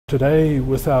Today,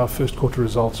 with our first quarter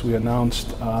results, we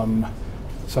announced some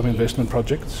investment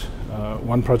projects.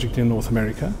 One project in North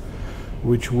America,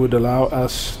 which would allow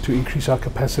us to increase our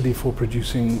capacity for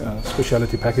producing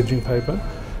specialty packaging paper,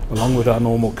 along with our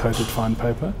normal coated fine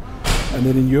paper. And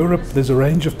then in Europe, there's a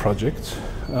range of projects,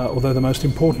 although the most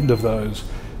important of those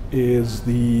is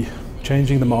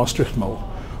changing the Maastricht mill,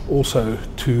 also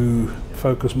to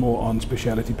focus more on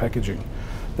specialty packaging.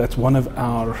 That's one of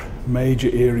our major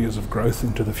areas of growth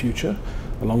into the future,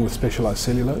 along with specialized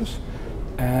cellulose.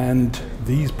 And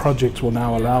these projects will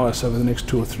now allow us over the next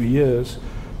 2 or 3 years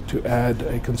to add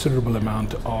a considerable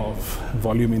amount of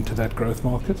volume into that growth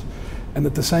market, and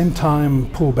at the same time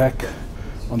pull back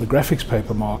on the graphics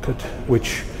paper market,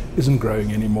 which isn't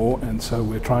growing anymore. And so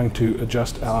we're trying to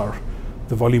adjust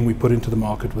the volume we put into the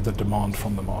market with the demand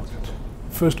from the market.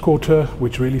 First quarter,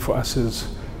 which really for us is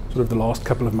sort of the last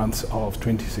couple of months of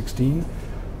 2016,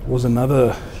 was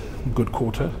another good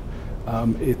quarter.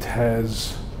 It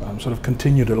has sort of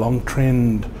continued a long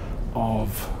trend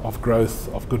of growth,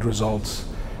 of good results,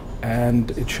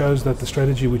 and it shows that the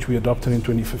strategy which we adopted in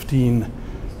 2015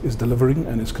 is delivering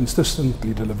and is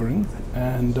consistently delivering,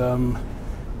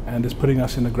 and is putting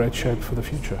us in a great shape for the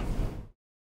future.